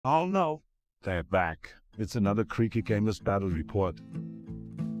Oh no, they're back. It's another Creaky Gamers battle report.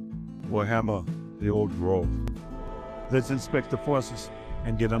 Warhammer, the old grove. Let's inspect the forces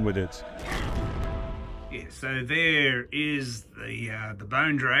and get on with it. Yeah, so there is the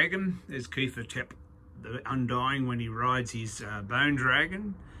Bone Dragon. There's Keitha the Undying when he rides his Bone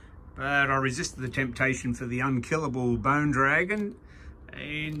Dragon. But I resisted the temptation for the unkillable Bone Dragon,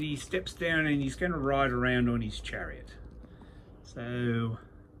 and he steps down and he's going to ride around on his chariot. So,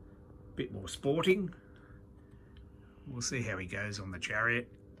 a bit more sporting. We'll see how he goes on the chariot.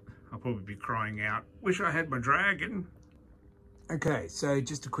 I'll probably be crying out, "Wish I had my dragon." Okay, so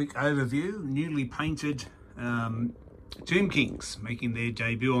just a quick overview. Newly painted Tomb Kings making their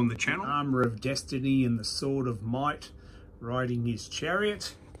debut on the channel. Armour of Destiny and the Sword of Might riding his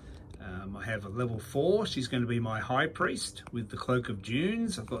chariot. I have a level 4. She's going to be my High Priest with the Cloak of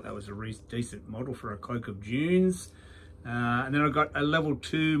Dunes. I thought that was a decent model for a Cloak of Dunes. And then I've got a level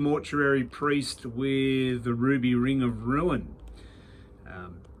 2 Mortuary Priest with the Ruby Ring of Ruin.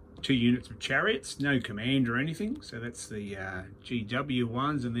 2 units of chariots, no command or anything. So that's the GW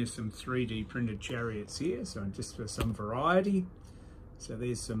ones, and there's some 3D printed chariots here. So just for some variety. So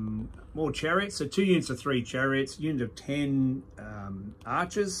there's some more chariots. So 2 units of 3 chariots, unit of 10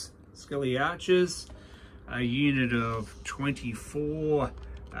 archers, Skelly archers, a unit of 24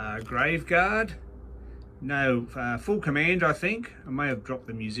 Graveguard. No, full command, I think. I may have dropped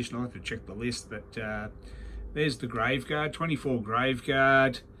the musician. I'll have to check the list, but there's the Graveguard, 24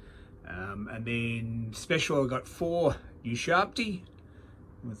 Graveguard. And then special, I've got 4 Ushabti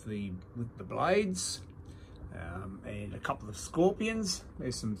with the blades, and a couple of Scorpions.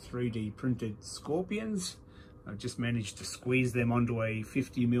 There's some 3D printed Scorpions. I've just managed to squeeze them onto a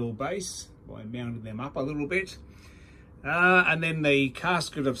 50mm base by mounting them up a little bit. And then the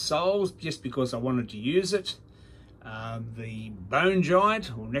Casket of Souls, just because I wanted to use it. The Bone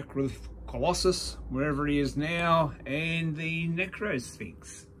Giant, or Necro Colossus, wherever he is now, and the Necro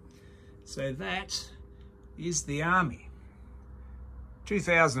Sphinx. So that is the army.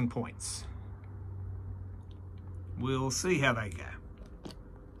 2,000 points. We'll see how they go.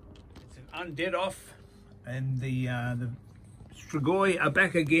 It's an Undead off, and the Strigoi are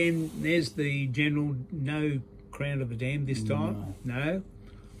back again. There's the general, no Crown of the Damned this time. No.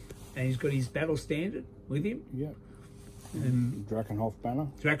 And he's got his battle standard with him. Yep. And Drakenhof banner.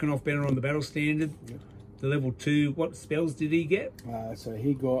 Drakenhof banner on the battle standard. Yep. The level 2, what spells did he get? So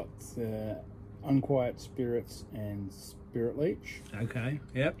he got Unquiet Spirits and Spirit Leech. Okay,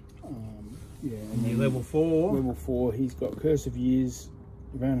 yep. Yeah, And then level 4. Level 4, he's got Curse of Years,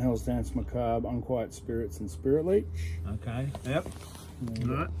 Van Hell's Dance Macabre, Unquiet Spirits, and Spirit Leech. Okay, yep.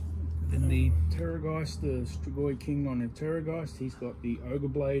 Right. Then the Terrorgeist, the Strigoi King on the Terrorgeist, he's got the Ogre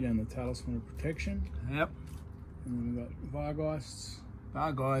Blade and the Talisman of Protection. Yep. And then we've got Vargheists.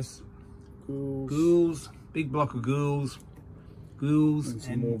 Vargheists. Ghouls. Big block of ghouls. Ghouls. And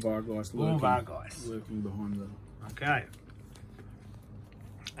some more Vargheists lurking behind them. Okay.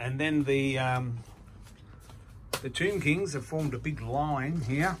 And then the Tomb Kings have formed a big line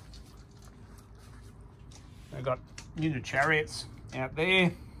here. They've got unit chariots out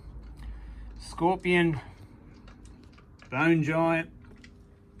there. Scorpion, Bone Giant,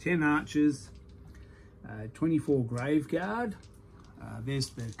 10 archers, 24 Graveguard. There's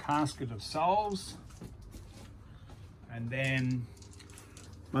the Casket of Souls. And then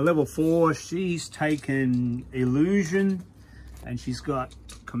my level 4, she's taken Illusion, and she's got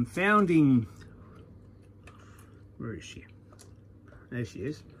Confounding. Where is she? There she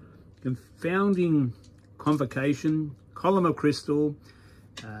is. Confounding Convocation, Column of Crystal,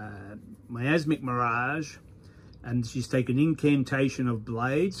 Miasmic Mirage, and she's taken Incantation of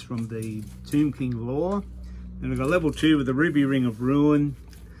Blades from the Tomb King lore. Then I've got level 2 with the Ruby Ring of Ruin,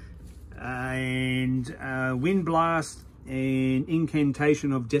 and Wind Blast and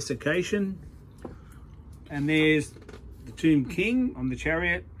Incantation of Desiccation. And there's the Tomb King on the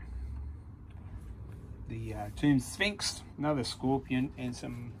chariot, the Tomb Sphinx, another Scorpion, and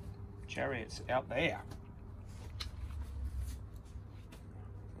some chariots out there.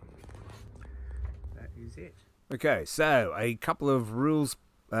 That is it. Okay, so a couple of rules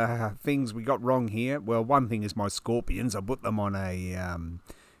things we got wrong here. Well, one thing is my Scorpions. I put them on a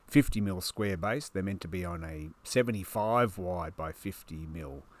 50mm square base. They're meant to be on a 75 wide by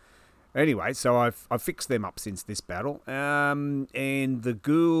 50mm. Anyway, so I've fixed them up since this battle. And the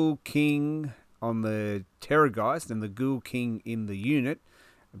Ghoul King on the Terrorgeist and the Ghoul King in the unit.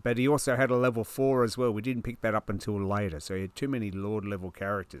 But he also had a level 4 as well. We didn't pick that up until later, so he had too many Lord level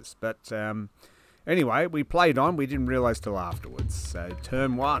characters. But anyway, we played on. We didn't realise till afterwards. So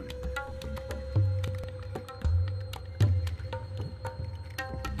turn 1.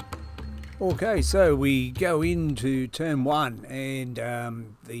 Okay, so we go into turn 1 and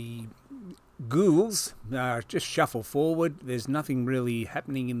the ghouls just shuffle forward. There's nothing really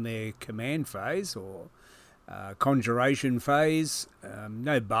happening in their command phase or conjuration phase.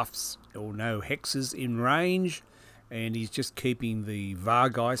 No buffs or no hexes in range, and he's just keeping the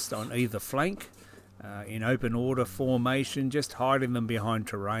Vargeist on either flank in open order formation, just hiding them behind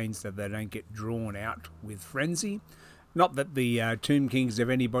terrain so they don't get drawn out with frenzy. Not that the Tomb Kings have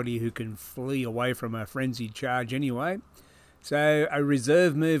anybody who can flee away from a frenzied charge anyway. So a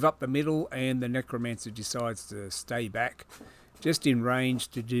reserve move up the middle, and the Necromancer decides to stay back just in range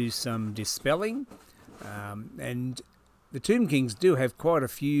to do some dispelling. And the Tomb Kings do have quite a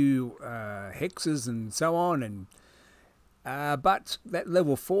few hexes and so on, and but that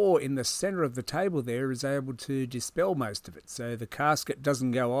level 4 in the centre of the table there is able to dispel most of it. So the casket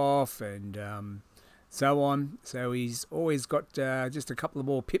doesn't go off and so on. So he's always got just a couple of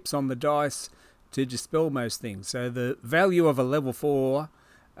more pips on the dice to dispel most things. So the value of a level 4,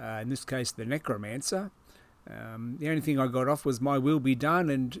 in this case the Necromancer, the only thing I got off was my Will Be Done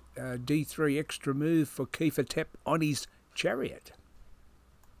and D3 extra move for Kiefer Tep on his chariot.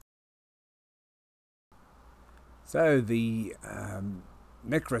 So the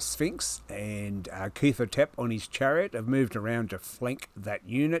Necrosphinx and Kiefer Tep on his chariot have moved around to flank that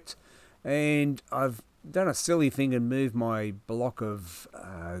unit. And I've done a silly thing and moved my block of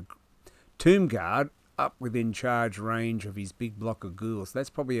Tomb Guard up within charge range of his big block of ghouls.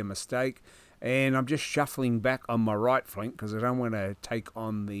 That's probably a mistake. And I'm just shuffling back on my right flank because I don't want to take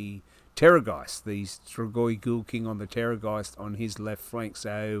on the Terrorgeist, the Strigoi Ghoul King on the Terrorgeist on his left flank.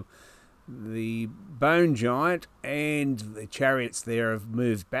 So the Bone Giant and the chariots there have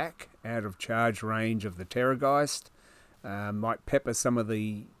moved back out of charge range of the Terrorgeist. Might pepper some of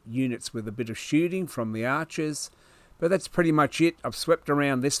the units with a bit of shooting from the archers, but that's pretty much it. I've swept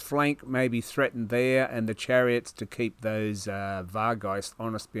around this flank, maybe threatened there, and the chariots to keep those Vargeist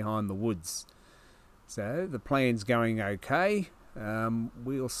honest behind the woods. So the plan's going okay.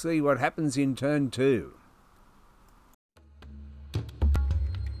 We'll see what happens in turn 2.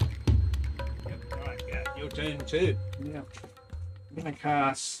 Right, your turn 2. Yeah. I'm going to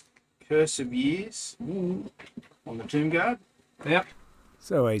cast Curse of Years on the Tomb Guard. Yep.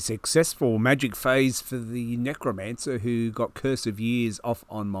 So a successful magic phase for the Necromancer, who got Curse of Years off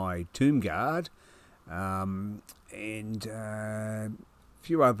on my Tomb Guard, and a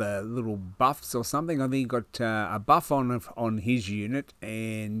few other little buffs or something. I think he got a buff on his unit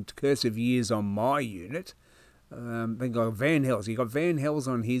and Curse of Years on my unit. Then got Van Hells. He got Van Hells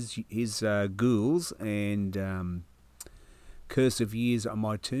on his ghouls and Curse of Years on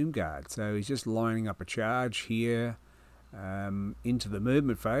my Tomb Guard. So he's just lining up a charge here into the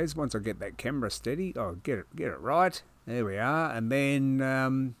movement phase. Once I get that camera steady, get it right. There we are. And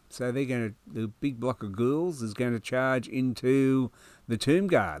then so the big block of ghouls is going to charge into the Tomb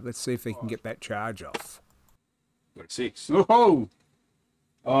Guard. Let's see if they can get that charge off. Got a 6. Oh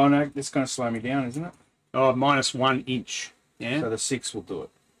no, this is going to slow me down, isn't it? Oh, -1 inch. Yeah. So the 6 will do it.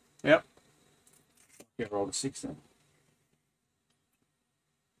 Yep. Get roll the 6 then.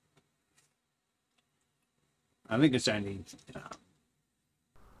 I think it's only...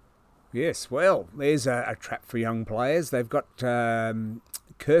 Yes, well, there's a trap for young players. They've got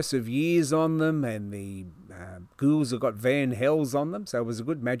Curse of Years on them, and the ghouls have got Van Hells on them, so it was a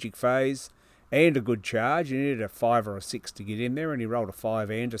good magic phase and a good charge. He needed a 5 or a 6 to get in there, and he rolled a 5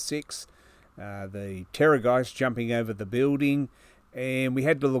 and a 6. The Terrorgeist jumping over the building, and we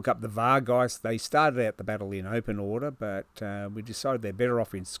had to look up the Vargeist. They started out the battle in open order, but we decided they're better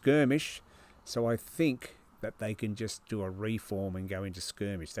off in skirmish, so I think that they can just do a reform and go into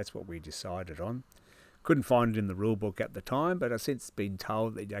skirmish. That's what we decided on. Couldn't find it in the rulebook at the time, but I've since been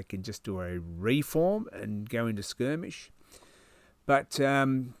told that they can just do a reform and go into skirmish. But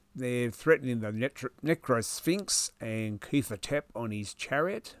they're threatening the Necrosphinx and Kiefer Tep on his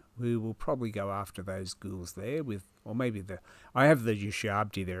chariot, who will probably go after those ghouls there with, or maybe I have the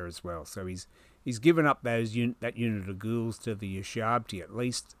Ushabti there as well. So he's given up that unit of ghouls to the Ushabti at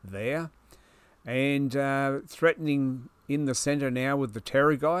least there. And threatening in the centre now with the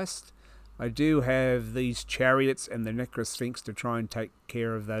Terrorgeist. I do have these chariots and the Necrosphinx to try and take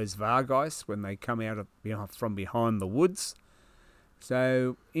care of those Vargeists when they come out from behind the woods.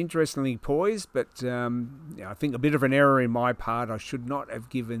 So, interestingly poised, but I think a bit of an error in my part. I should not have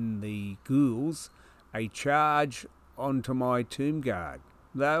given the ghouls a charge onto my Tomb Guard.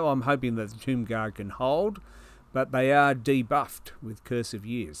 Though I'm hoping that the Tomb Guard can hold, but they are debuffed with Curse of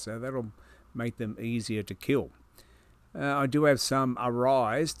Years, so that'll make them easier to kill. I do have some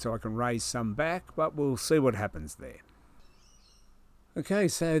Arise, so I can raise some back, but we'll see what happens there. Okay,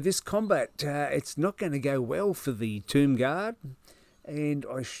 so this combat, it's not going to go well for the Tomb Guard, and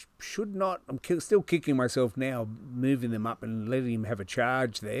I should not, I'm still kicking myself now, moving them up and letting him have a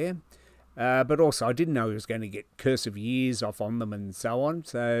charge there. But also, I didn't know he was going to get Curse of Years off on them and so on,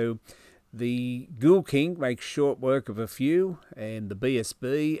 so the Ghoul King makes short work of a few, and the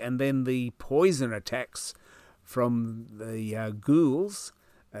BSB, and then the poison attacks from the ghouls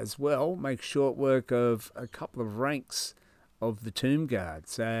as well make short work of a couple of ranks of the Tomb Guard.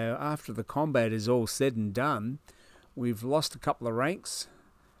 So after the combat is all said and done, we've lost a couple of ranks,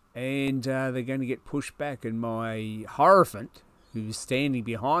 and they're going to get pushed back, and my Hierophant, who's standing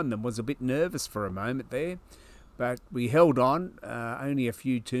behind them, was a bit nervous for a moment there, but we held on, only a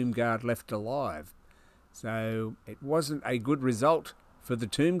few Tomb Guard left alive. So it wasn't a good result for the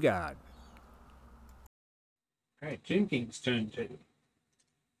Tomb Guard. Okay, Tomb King's turn 2.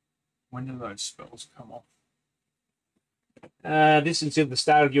 When do those spells come off? This is until the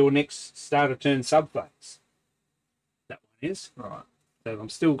start of your next start of turn subphase. That one is. Right.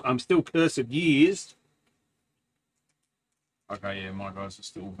 So I'm still Curse of Years. Okay, yeah, my guys are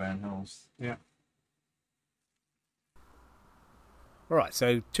still Van Hells. Yeah. Alright,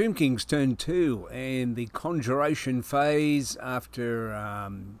 so Tomb King's turn 2, and the Conjuration phase after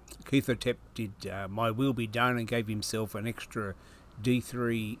Keithotep did My Will Be Done and gave himself an extra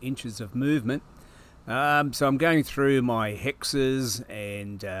D3 inches of movement. So I'm going through my hexes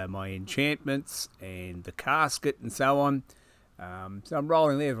and my enchantments and the casket and so on. So I'm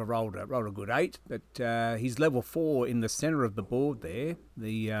rolling there. I rolled a good 8, but he's level 4 in the centre of the board there.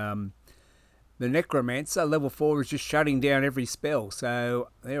 The Necromancer, level 4, is just shutting down every spell. So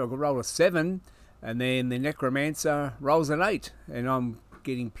there I could roll a 7, and then the Necromancer rolls an 8, and I'm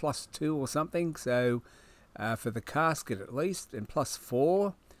getting +2 or something. So for the casket at least, and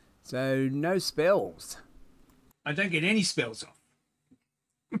 +4. So no spells. I don't get any spells off.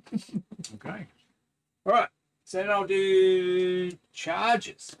 Okay. All right. So then I'll do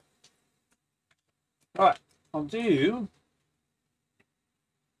charges. All right. I'll do,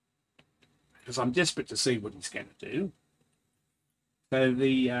 because I'm desperate to see what he's going to do. So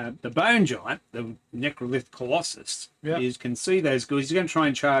the Bone Giant, the Necrolith Colossus, can see those ghouls. He's going to try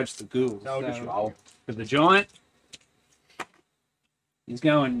and charge the ghouls. No, just roll. For the Giant, he's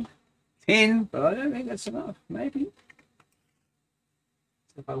going 10, but I don't think that's enough. Maybe.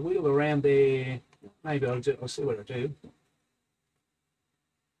 If I wheel around there, maybe I'll see what I do.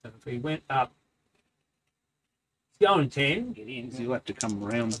 So if he went up, he's going 10. Get in, so he'll have to come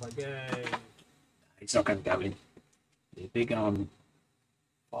around. If I go, he's not going to go in. They're going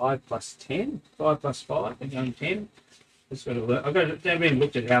 5 plus 10. 5 plus 5. They're going 10. That's got to work. I haven't even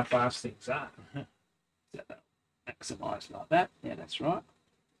looked at how fast things are. Maximise like that. Yeah, that's right.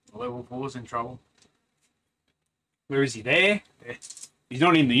 Level 4's in trouble. Where is he? There? He's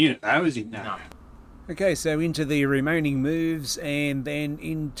not in the unit though, is he? No. Okay, so into the remaining moves, and then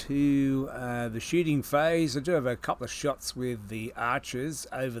into the shooting phase. I do have a couple of shots with the archers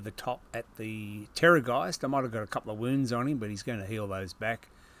over the top at the Terrorgeist. I might have got a couple of wounds on him, but he's going to heal those back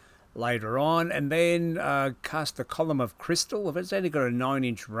later on. And then cast a column of crystal. It's only got a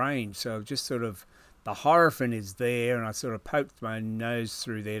 9-inch range, so just sort of, the Hierophant is there, and I sort of poked my nose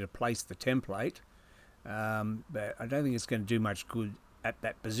through there to place the template. But I don't think it's going to do much good at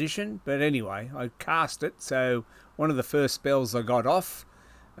that position. But anyway, I cast it, so one of the first spells I got off.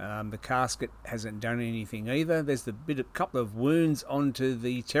 The casket hasn't done anything either. There's a couple of wounds onto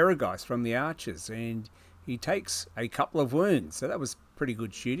the Terrorgeist from the archers, and he takes a couple of wounds. So that was pretty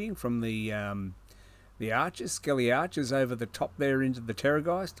good shooting from the archers, Skelly archers over the top there into the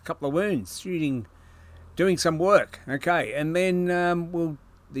Terrorgeist. A couple of wounds, shooting, doing some work. Okay, and then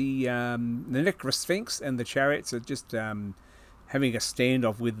the Necrosphinx and the chariots are just having a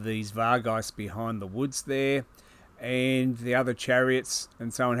standoff with these Vargeists behind the woods there, and the other chariots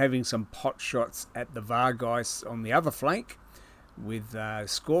and so on having some pot shots at the Vargeists on the other flank with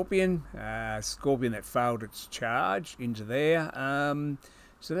Scorpion that failed its charge into there.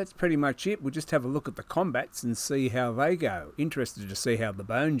 So that's pretty much it. We'll just have a look at the combats and see how they go. Interested to see how the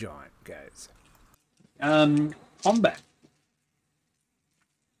Bone Giant goes. Combat.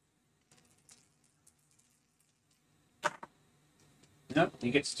 Nope,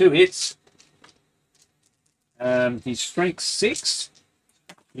 he gets 2 hits. He's strength 6.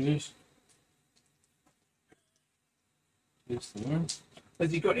 Yes. Here's the one.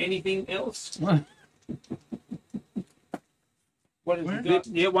 Has he got anything else? What is he got?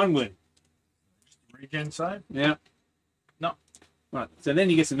 Yeah, 1 wound. Regen save? Yeah. No. Right, so then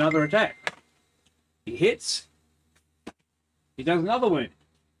he gets another attack. He hits. He does another wound.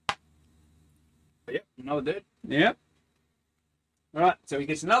 Yep, another dead. Yep. All right, so he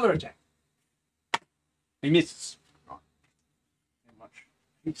gets another attack. He misses. Right. Not much.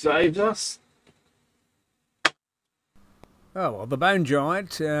 He saves us. Oh, well, the Bone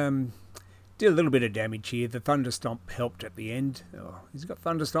Giant did a little bit of damage here. The Thunder Stomp helped at the end. Oh, he's got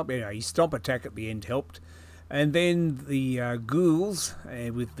Thunder Stomp. Yeah, his Stomp attack at the end helped. And then the ghouls,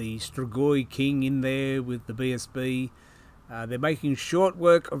 with the Strigoi King in there with the BSB, they're making short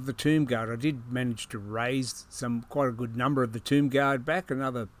work of the Tomb Guard. I did manage to raise quite a good number of the Tomb Guard back.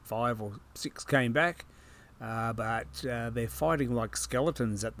 Another 5 or 6 came back. But they're fighting like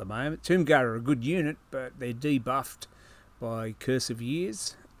skeletons at the moment. Tomb Guard are a good unit, but they're debuffed by Curse of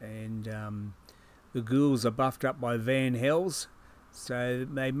Years. And the ghouls are buffed up by Van Hells. So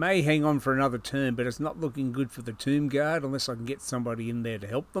they may hang on for another turn, but it's not looking good for the Tomb Guard unless I can get somebody in there to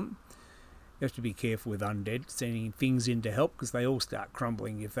help them. You have to be careful with Undead, sending things in to help, because they all start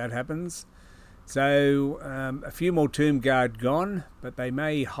crumbling if that happens. So a few more Tomb Guard gone, but they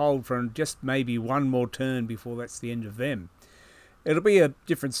may hold for just maybe one more turn before that's the end of them. It'll be a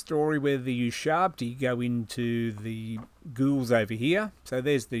different story where the Ushabti go into the ghouls over here. So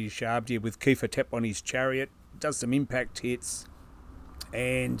there's the Ushabti with Kiefer Tep on his chariot, does some impact hits,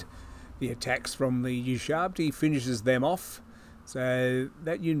 and the attacks from the Ushabti finishes them off. So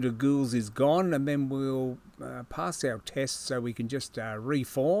that unit of ghouls is gone, and then we'll pass our test so we can just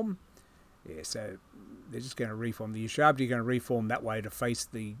reform. Yeah, so they're just going to reform. The Ushabti are going to reform that way to face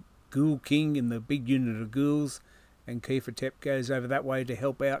the Ghoul King in the big unit of ghouls, and Kiefer Tep goes over that way to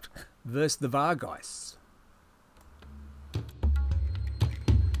help out versus the Vargeists.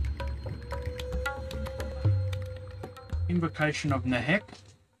 Invocation of Nahek.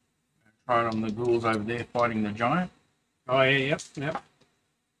 Try it on the ghouls over there fighting the giant. Oh, yeah, yep.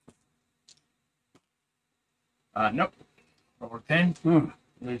 Nope. Roll a 10.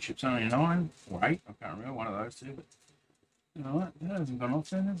 Leadership's only a 9 or 8. I can't remember, one of those two. But alright, that hasn't gone off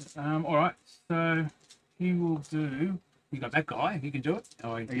then, has it? Alright, so he will do. You got that guy, he can do it.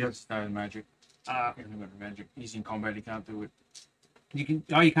 Oh, he has no magic. He hasn't got magic. He's in combat, he can't do it. You can.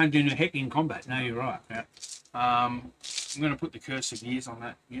 Oh, you can't do no heck in combat. No, you're right. Yeah. I'm going to put the Curse of Years on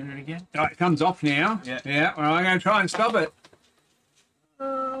that unit again. Oh, it comes off now. Yeah. Yeah. Well, I'm going to try and stop it.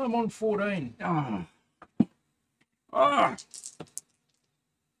 I'm on 14. Oh. Oh.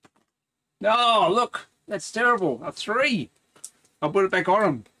 No, look. That's terrible. A 3. I'll put it back on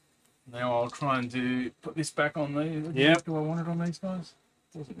him. Now I'll try and put this back on these. Yeah. Do I want it on these guys?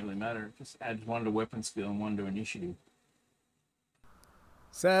 Doesn't really matter. It just adds 1 to weapon skill and 1 to initiative.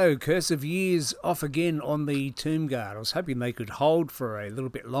 So, Curse of Years off again on the Tomb Guard. I was hoping they could hold for a little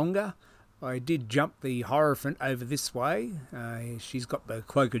bit longer. I did jump the Hierophant over this way. She's got the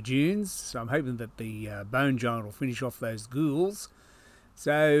Cloak of Dunes, so I'm hoping that the Bone Giant will finish off those ghouls.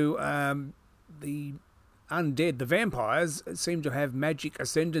 So, the Undead, the vampires, seem to have magic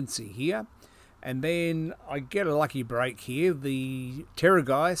ascendancy here. And then I get a lucky break here. The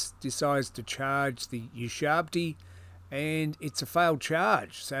Terrorgeist decides to charge the Ushabti, and it's a failed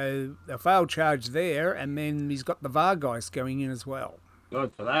charge. So a failed charge there, and then he's got the Vargeist going in as well.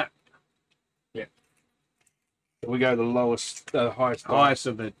 Good for that. Yeah. We go the lowest, the highest. Highest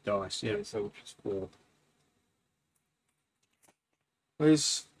of the dice. Yeah. So which is 4.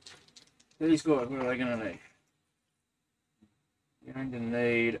 These guys, what are they going to need? You're going to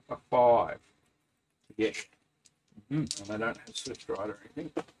need a 5. Yeah. And they don't have Swift Ride or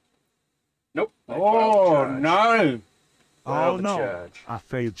anything. Nope. Oh, no. Oh, the no. charge. I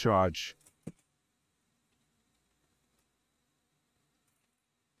failed charge.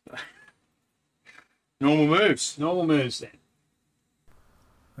 Normal moves. Normal moves then.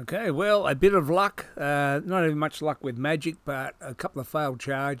 Okay, well, a bit of luck. Not even much luck with magic, but a couple of failed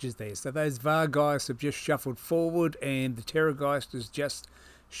charges there. So those Vargeists have just shuffled forward, and the Terrorgeist has just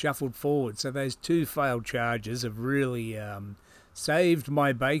shuffled forward. So those 2 failed charges have really saved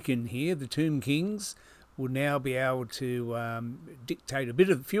my bacon here. The Tomb Kings will now be able to dictate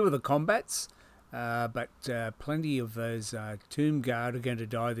a few of the combats, but plenty of those Tomb Guard are going to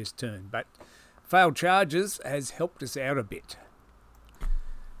die this turn. But failed charges has helped us out a bit.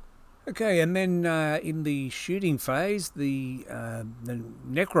 Okay, and then in the shooting phase, the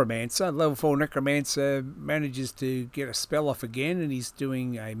Necromancer, level 4 Necromancer, manages to get a spell off again, and he's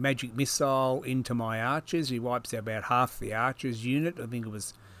doing a magic missile into my archers. He wipes out about half the archers unit. I think it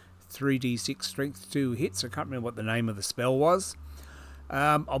was 3d6 strength 2 hits. I can't remember what the name of the spell was.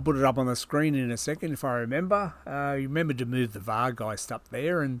 I'll put it up on the screen in a second if I remember. Remember to move the Vargeist up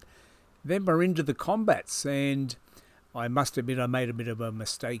there, and then we're into the combats, and I must admit I made a bit of a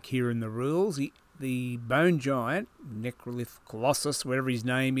mistake here in the rules. The Bone Giant, Necrolith Colossus, whatever his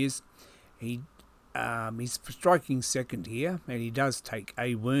name is, he He's striking second here, and he does take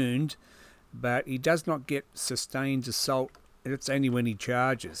a wound, but he does not get sustained assault. It's only when he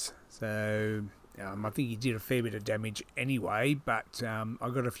charges. So I think he did a fair bit of damage anyway, but I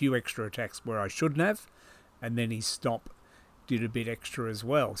got a few extra attacks where I shouldn't have, and then his stomp did a bit extra as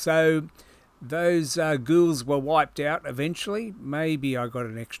well. So those ghouls were wiped out eventually. Maybe I got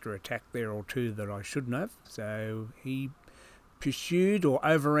an extra attack there or two that I shouldn't have. So he pursued or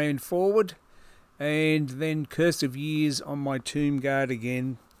overran forward, and then Curse of Years on my Tomb Guard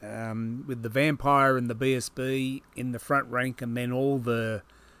again, with the Vampire and the BSB in the front rank, and then all the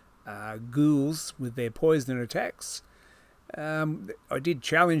ghouls with their poison attacks. I did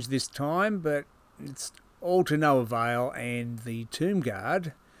challenge this time, but it's all to no avail, and the Tomb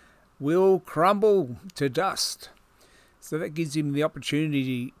Guard will crumble to dust. So that gives him the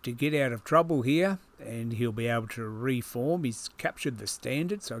opportunity to get out of trouble here, and he'll be able to reform. He's captured the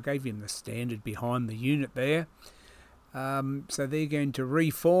standard, so I gave him the standard behind the unit there. So they're going to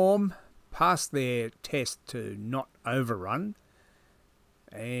reform, pass their test to not overrun,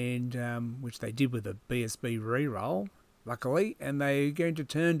 and which they did with a BSB reroll, luckily, and they're going to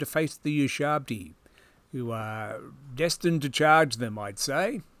turn to face the Ushabti, who are destined to charge them, I'd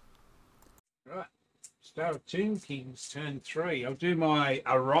say. Right, Star of Tomb Kings, turn 3. I'll do my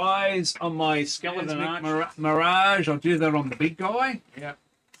Arise on my Skeleton Mirage. I'll do that on the big guy. Yep.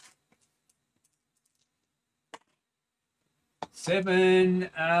 7,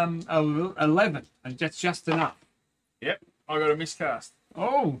 11, and that's just enough. Yep, I got a miscast.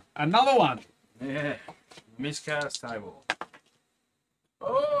 Oh, another one. Yeah, miscast table.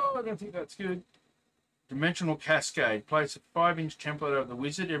 Oh, I don't think that's good. Dimensional Cascade. Place a 5-inch template over the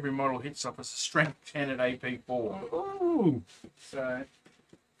wizard. Every model hit suffers a strength 10 at AP 4. Ooh.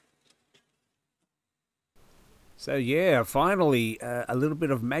 So yeah, finally a little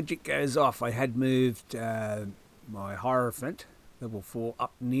bit of magic goes off. I had moved my Hierophant, level 4,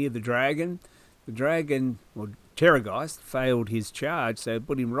 up near the dragon. The dragon, or Terrorgeist, failed his charge, so I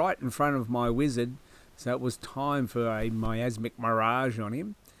put him right in front of my wizard. So it was time for a Miasmic Mirage on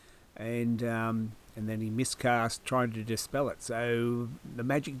him. And then he miscast trying to dispel it. So the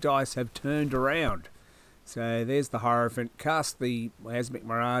magic dice have turned around. So there's the Hierophant. Cast the Miasmic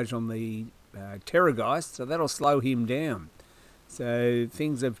Mirage on the Terrorgeist, so that'll slow him down. So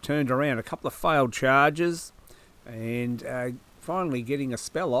things have turned around. A couple of failed charges, and finally getting a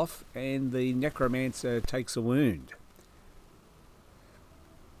spell off, and the Necromancer takes a wound.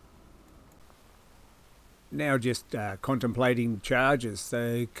 Now just contemplating charges.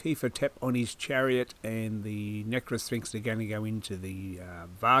 So Kiefer Tep on his chariot, and the Necrosphinx are going to go into the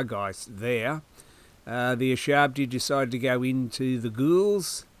Vargeist there. The Ushabti decide to go into the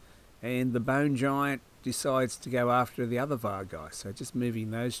ghouls, and the Bone Giant decides to go after the other Vargeist. So just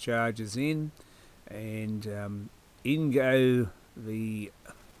moving those charges in, and in go the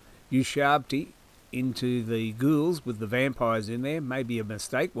Ushabti into the ghouls with the vampires in there. Maybe a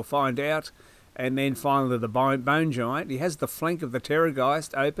mistake, we'll find out. And then finally the Bone Giant. He has the flank of the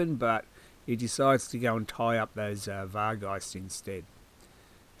Terrorgeist open, but he decides to go and tie up those Vargeists instead.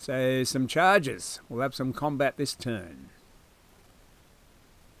 So some charges. We'll have some combat this turn.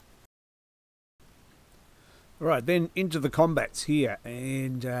 Right, then into the combats here.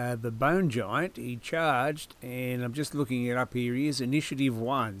 And the Bone Giant, he charged, and I'm just looking it up here. He is initiative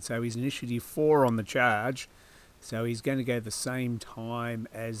 1, so he's initiative 4 on the charge. So he's going to go the same time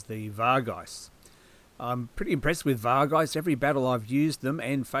as the Vargeists. I'm pretty impressed with Vargeists. Every battle I've used them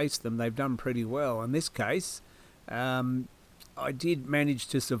and faced them, they've done pretty well. In this case, I did manage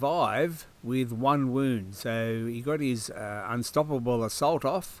to survive with 1 wound. So he got his unstoppable assault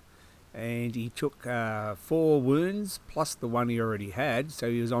off, and he took 4 wounds plus the 1 he already had. So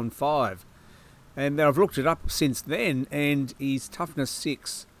he was on 5. And then I've looked it up since then, and he's toughness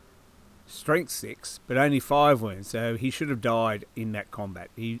 6. Strength 6, but only 5 wounds, so he should have died in that combat.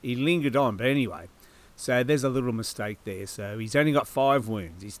 He lingered on, but anyway, so there's a little mistake there. So he's only got 5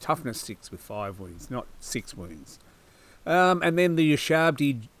 wounds. He's toughness 6 with 5 wounds, not 6 wounds. And then the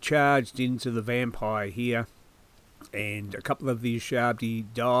Ushabti charged into the vampire here, and a couple of the Ushabti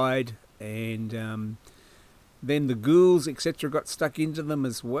died, and then the ghouls, etc., got stuck into them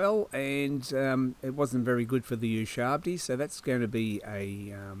as well, and it wasn't very good for the Ushabti, so that's going to be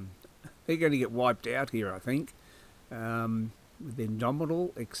a... they're going to get wiped out here, I think, with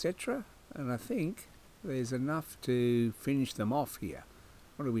Indomitable, etc. And I think there's enough to finish them off here.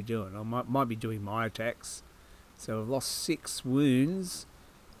 What are we doing? I might be doing my attacks. So I've lost 6 wounds.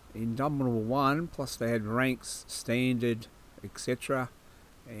 Indomitable 1, plus they had ranks, standard, etc.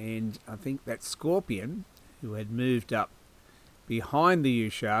 And I think that Scorpion, who had moved up behind the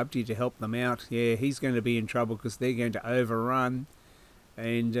Ushabti to help them out, yeah, he's going to be in trouble because they're going to overrun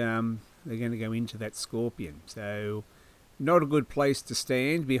and they're going to go into that Scorpion. So not a good place to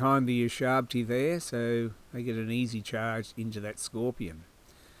stand behind the Ushabti there, so they get an easy charge into that Scorpion.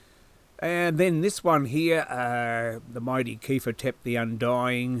 And then this one here, the mighty Kiefer the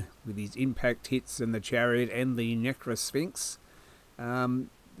Undying, with his impact hits and the Chariot and the Necrosphinx.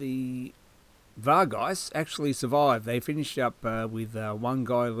 The Vargeist actually survived. They finished up with one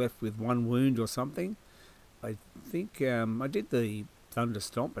guy left with 1 wound or something. I think I did the Thunder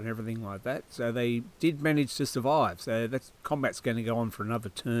Stomp and everything like that, so they did manage to survive. So that combat's going to go on for another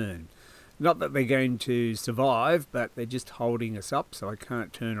turn. Not that they're going to survive, but they're just holding us up, so I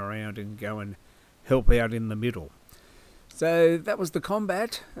can't turn around and go and help out in the middle. So that was the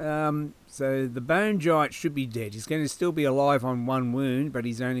combat. So the Bone Giant should be dead. He's going to still be alive on 1 wound, but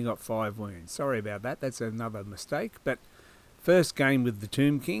he's only got 5 wounds. Sorry about that. That's another mistake. But first game with the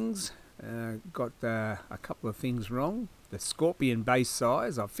Tomb Kings. Got a couple of things wrong. The Scorpion base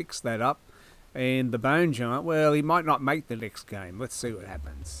size, I've fixed that up. And the Bone Giant, well, he might not make the next game. Let's see what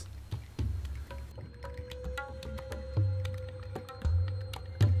happens.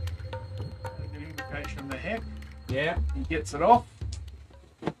 The invocation of the heck. Yeah, he gets it off.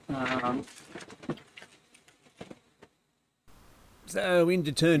 So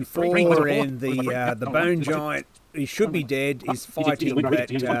into turn 4, and the Bone Giant, he should be dead, is fighting that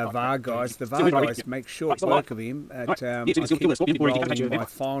Vargeist. The Vargeist makes short work of him. I kept rolling my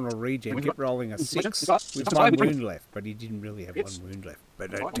final regen, kept rolling a 6 with 1 wound left, but he didn't really have 1 wound left,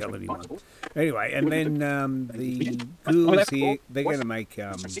 but don't tell anyone. Anyway, and then the ghouls here, they're going to make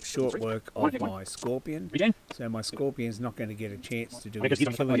short work of my Scorpion. So my Scorpion's not going to get a chance to do his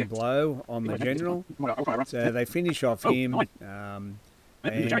killing blow on the General. So they finish off him.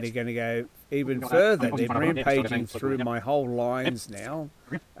 And they're going to go even further. They're rampaging through my whole lines now.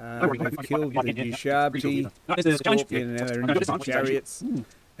 They've killed the Ushabti, Scorpion, and now they're into the Chariots.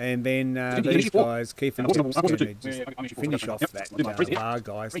 And then these guys, Keith and Tip's going to just finish off that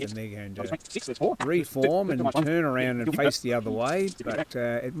Vargeist, and they're going to reform and turn around and face the other way. But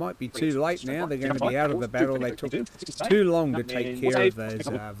it might be too late now. They're going to be out of the battle. They took too long to take care of those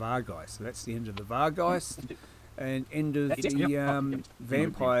Vargeist. So that's the end of the Vargeist. And end of the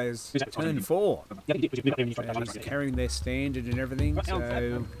Vampires turn 4. He's carrying their standard and everything, so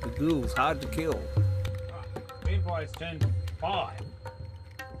the ghouls hard to kill. Vampires turn 5.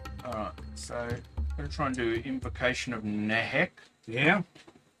 Alright, so I'm going to try and do Invocation of Nehek. Yeah.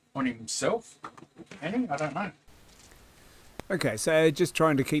 On himself. Any? I don't know. Okay, so just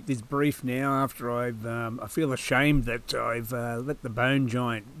trying to keep this brief now after I've... I feel ashamed that I've let the Bone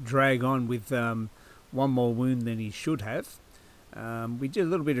Giant drag on with... 1 more wound than he should have. We did a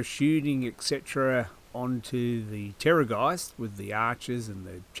little bit of shooting, etc., onto the Terrorgeist with the archers and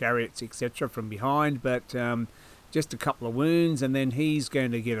the chariots, etc., from behind, but just a couple of wounds, and then he's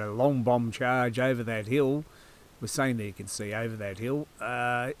going to get a long bomb charge over that hill. We're saying that you can see over that hill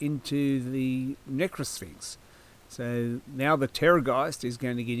into the Necrosphinx. So now the Terrorgeist is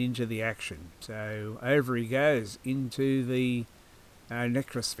going to get into the action. So over he goes into the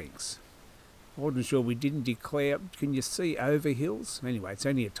Necrosphinx. I wasn't sure, we didn't declare. Can you see over hills? Anyway, it's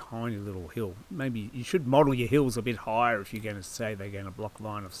only a tiny little hill. Maybe you should model your hills a bit higher if you're going to say they're going to block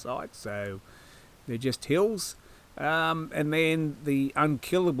line of sight. So they're just hills. And then the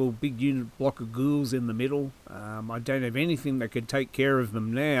unkillable big unit block of ghouls in the middle. I don't have anything that could take care of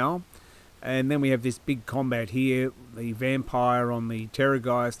them now. And then we have this big combat here. The vampire on the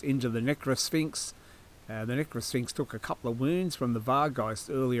Terrorgeist into the Necrosphinx. The Necrosphinx took a couple of wounds from the Vargeist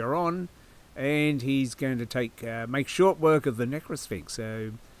earlier on. And he's going to make short work of the Necrosphinx.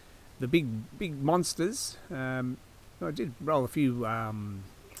 So the big monsters, I did roll a few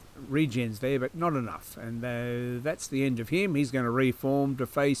regens there, but not enough. And that's the end of him. He's going to reform to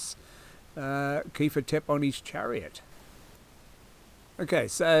face Kiefer on his Chariot. Okay,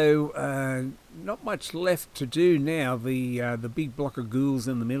 so not much left to do now. The big block of ghouls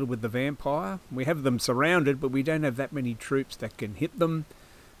in the middle with the vampire. We have them surrounded, but we don't have that many troops that can hit them.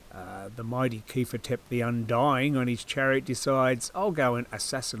 The mighty Kiefer the Undying on his Chariot decides, I'll go and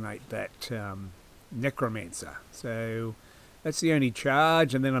assassinate that Necromancer. So that's the only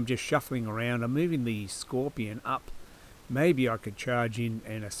charge, and then I'm just shuffling around. I'm moving the Scorpion up. Maybe I could charge in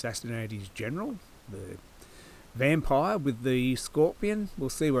and assassinate his general, the vampire with the Scorpion. We'll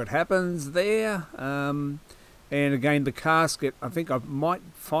see what happens there. And again, the casket, I think I might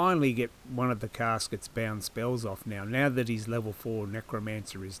finally get one of the casket's bound spells off now that his level 4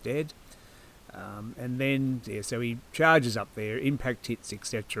 Necromancer is dead. And then, yeah, so he charges up there, impact hits,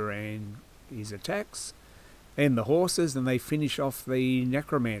 etc., and his attacks. and the horses, and they finish off the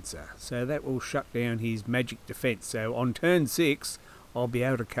necromancer. So that will shut down his magic defense. So on turn 6, I'll be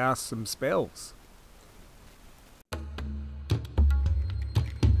able to cast some spells.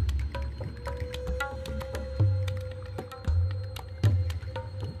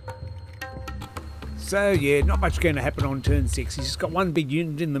 So yeah, not much going to happen on turn 6. He's just got one big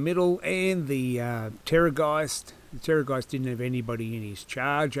unit in the middle, and the Terrorgeist. The Terrorgeist didn't have anybody in his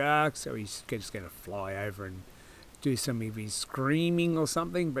charge arc, so he's just going to fly over and do some of his screaming or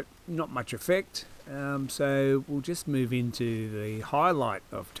something, but not much effect. So we'll just move into the highlight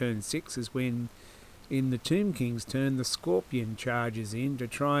of turn 6, is when in the Tomb King's turn the Scorpion charges in to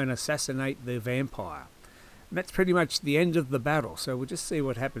try and assassinate the vampire. And that's pretty much the end of the battle, so we'll just see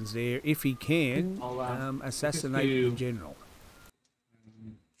what happens there, if he can assassinate the general.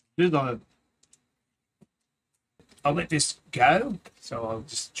 I'll let this go, so I'll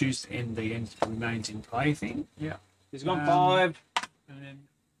just choose to end the end remains in play thing. Yeah. He's gone 5 and then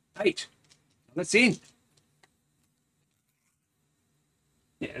 8. That's in.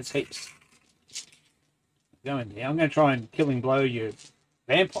 Yeah, it's heaps. Going there. I'm going to try and killing blow your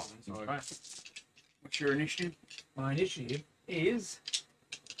vampire. What's your initiative? My initiative is,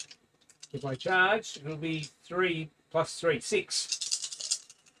 if I charge, it'll be 3 plus 3, 6.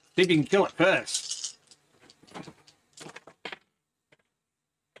 See if you can kill it first.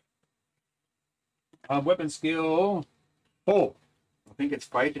 Weapon skill 4. I think it's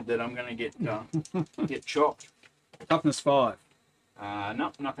fated that I'm going to get get chopped. Toughness 5.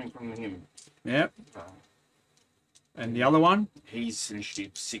 No, nothing from him. Yep. And the other one? He's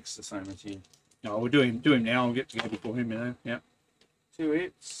initiative 6, the same as you. No, we'll do him now. I'll get to go before him, you know. Yep. 2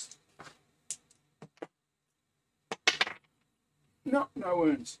 hits. No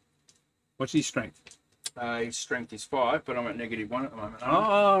wounds. What's his strength? His strength is 5, but I'm at -1 at the moment.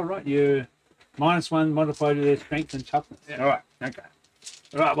 Oh, right. You -1 modified to their strength and toughness. Yeah. All right. Okay.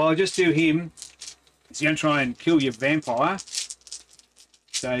 All right. Well, I'll just do him. He's going to try and kill your vampire.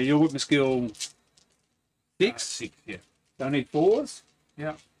 So your weapon skill 6. 6, yeah. So I need 4s.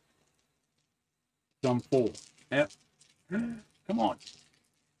 Yeah. So I'm 4. Yep. Come on.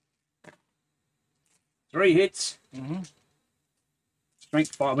 3 hits.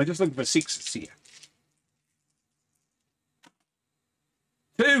 Strength 5. We're just looking for 6s here.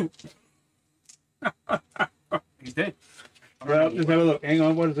 2. He's dead. Well, let's have a look. Hang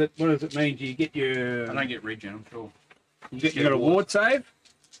on. What does it mean? Do you get your? I don't get regen, I'm sure. You got a ward save?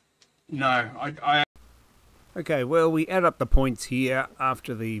 No, I. Okay, well, we add up the points here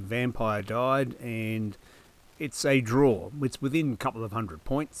after the vampire died, and it's a draw. It's within a couple of 100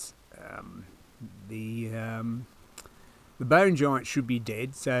 points. The Bone Giant should be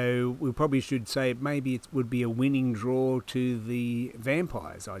dead, so we probably should say maybe it would be a winning draw to the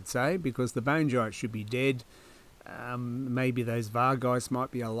vampires, I'd say, because the Bone Giant should be dead. Maybe those Vargeist might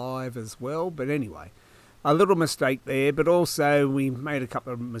be alive as well, but anyway. A little mistake there, but also we made a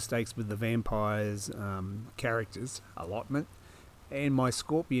couple of mistakes with the vampires' characters allotment, and my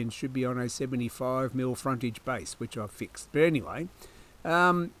Scorpion should be on a 75mm frontage base, which I've fixed. But anyway,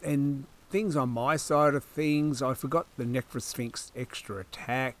 and things on my side of things, I forgot the Necrosphinx extra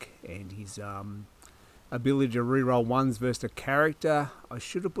attack and his ability to reroll 1s versus a character. I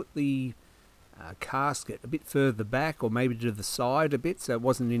should have put the casket a bit further back, or maybe to the side a bit, so it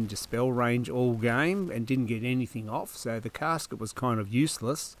wasn't in dispel range all game and didn't get anything off. So the casket was kind of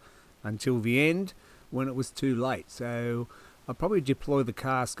useless until the end when it was too late. So I'll probably deploy the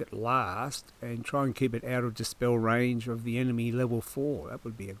casket last and try and keep it out of dispel range of the enemy level 4. That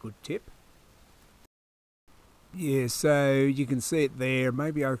would be a good tip. Yeah, so you can see it there.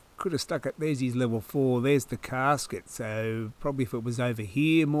 Maybe I could have stuck it. There's his level 4. There's the casket. So probably if it was over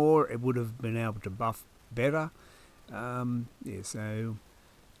here more, it would have been able to buff better. Yeah, so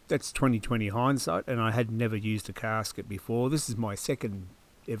that's 2020 hindsight, and I had never used a casket before. This is my second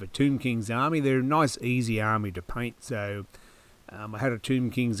ever Tomb King's army. They're a nice, easy army to paint. So I had a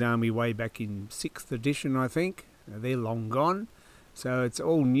Tomb King's army way back in 6th edition, I think. They're long gone. So it's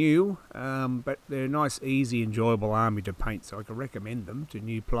all new, but they're a nice, easy, enjoyable army to paint, so I can recommend them to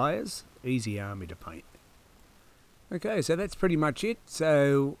new players. Easy army to paint. Okay, so that's pretty much it.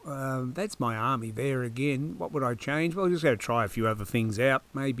 So that's my army there again. What would I change? Well, I'm just going to try a few other things out.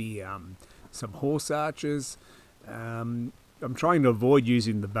 Maybe some horse archers. I'm trying to avoid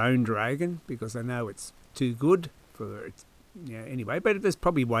using the bone dragon because I know it's too good for it. Yeah, anyway, but there's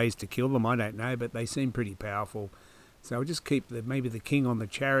probably ways to kill them. I don't know, but they seem pretty powerful. So I'll just keep maybe the king on the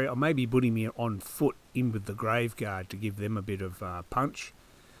chariot, or maybe put him on foot in with the graveguard to give them a bit of punch.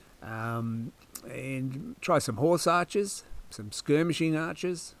 And try some horse archers, some skirmishing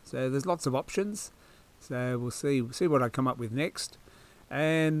archers. So there's lots of options. So we'll see what I come up with next.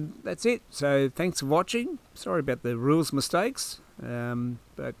 And that's it. So thanks for watching. Sorry about the rules mistakes,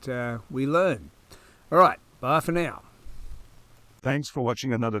 but we learn. All right, bye for now. Thanks for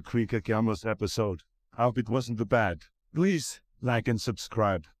watching another Creaker Gamers episode. I hope it wasn't too bad. Please like and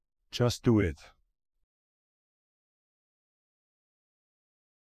subscribe. Just do it.